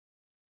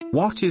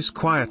What is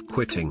quiet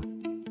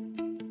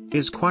quitting?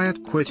 Is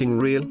quiet quitting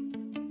real?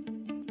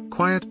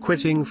 Quiet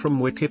quitting from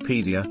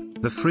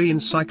Wikipedia, the free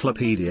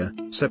encyclopedia,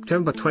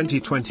 September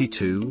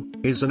 2022,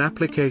 is an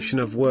application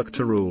of work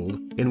to rule,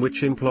 in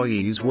which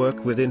employees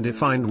work within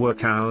defined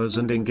work hours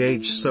and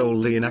engage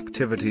solely in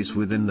activities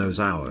within those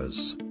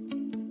hours.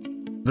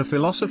 The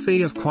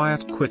philosophy of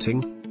quiet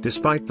quitting,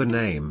 despite the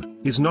name,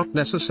 is not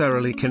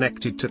necessarily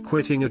connected to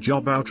quitting a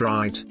job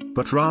outright,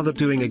 but rather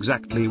doing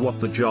exactly what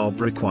the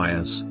job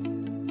requires.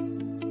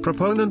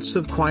 Proponents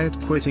of quiet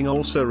quitting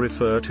also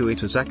refer to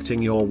it as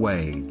acting your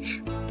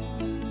wage.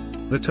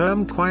 The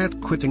term quiet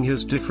quitting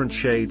has different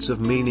shades of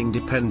meaning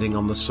depending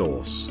on the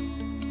source.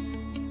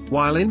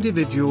 While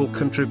individual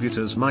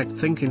contributors might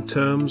think in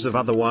terms of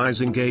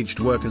otherwise engaged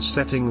workers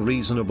setting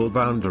reasonable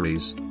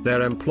boundaries,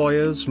 their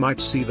employers might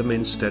see them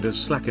instead as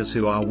slackers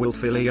who are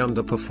willfully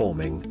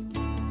underperforming.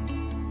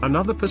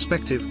 Another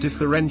perspective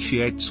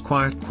differentiates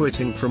quiet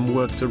quitting from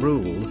work to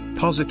rule,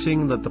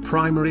 positing that the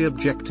primary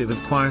objective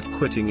of quiet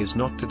quitting is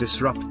not to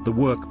disrupt the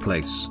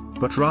workplace,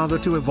 but rather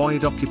to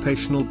avoid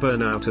occupational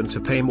burnout and to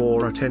pay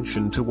more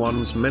attention to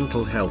one's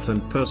mental health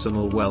and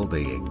personal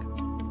well-being.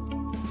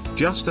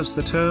 Just as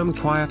the term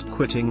quiet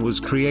quitting was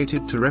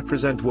created to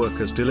represent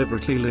workers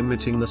deliberately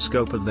limiting the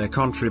scope of their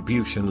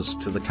contributions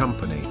to the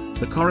company,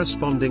 the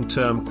corresponding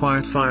term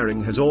quiet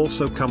firing has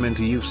also come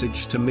into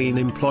usage to mean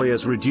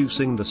employers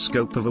reducing the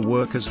scope of a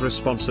worker's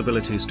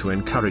responsibilities to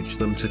encourage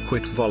them to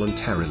quit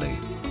voluntarily.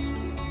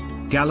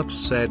 Gallup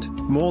said,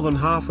 more than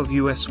half of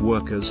US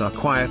workers are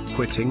quiet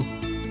quitting.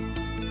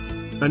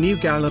 A new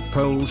Gallup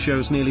poll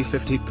shows nearly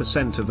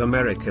 50% of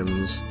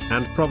Americans,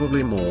 and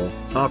probably more,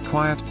 are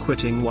quiet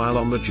quitting while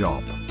on the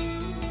job.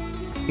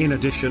 In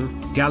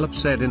addition, Gallup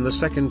said in the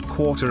second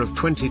quarter of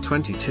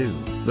 2022,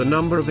 the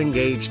number of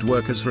engaged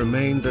workers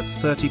remained at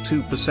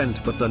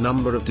 32%, but the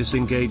number of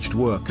disengaged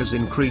workers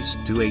increased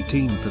to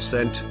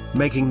 18%,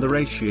 making the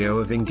ratio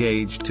of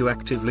engaged to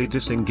actively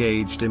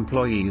disengaged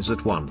employees at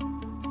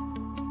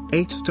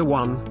 1.8 to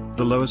 1,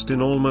 the lowest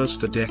in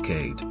almost a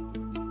decade.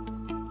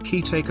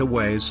 Key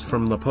takeaways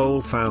from the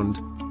poll found: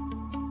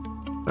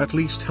 at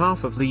least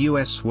half of the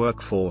US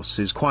workforce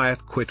is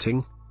quiet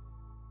quitting.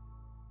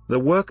 The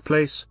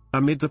workplace,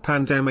 amid the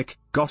pandemic,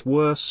 got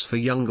worse for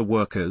younger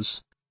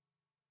workers.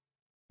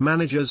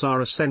 Managers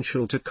are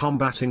essential to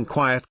combating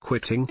quiet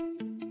quitting.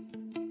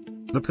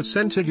 The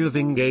percentage of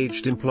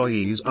engaged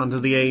employees under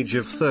the age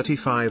of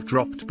 35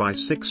 dropped by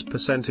 6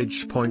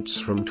 percentage points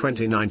from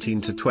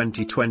 2019 to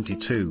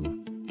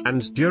 2022.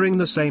 And during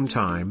the same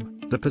time,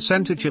 the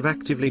percentage of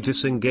actively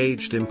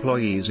disengaged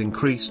employees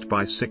increased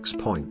by 6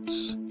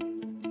 points.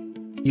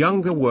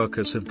 Younger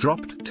workers have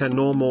dropped 10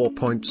 or more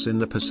points in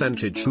the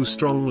percentage who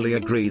strongly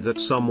agree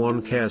that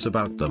someone cares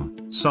about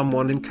them,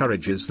 someone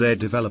encourages their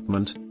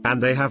development,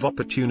 and they have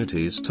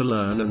opportunities to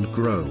learn and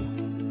grow.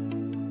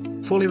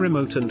 Fully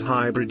remote and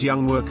hybrid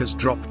young workers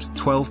dropped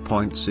 12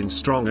 points in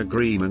strong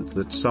agreement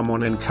that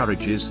someone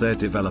encourages their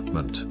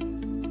development.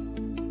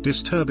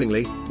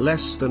 Disturbingly,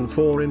 less than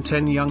 4 in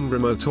 10 young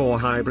remote or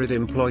hybrid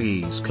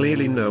employees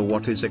clearly know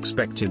what is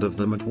expected of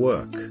them at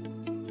work.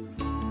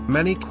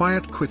 Many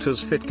quiet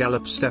quitters fit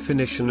Gallup's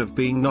definition of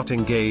being not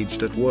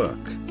engaged at work,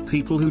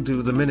 people who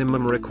do the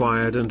minimum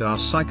required and are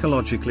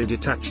psychologically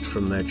detached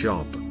from their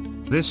job.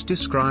 This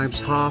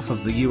describes half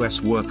of the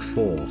US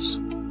workforce.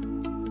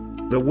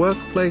 The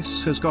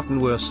workplace has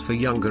gotten worse for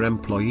younger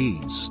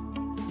employees.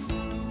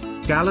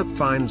 Gallup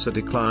finds a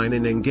decline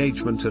in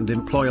engagement and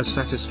employer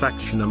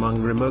satisfaction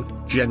among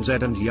remote, Gen Z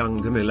and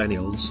younger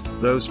millennials,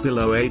 those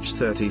below age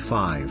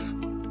 35.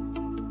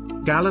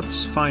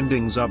 Gallup's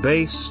findings are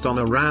based on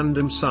a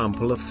random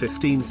sample of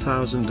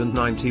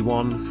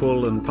 15,091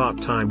 full and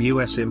part-time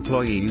US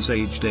employees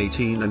aged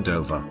 18 and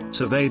over,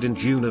 surveyed in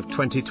June of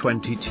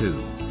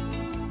 2022.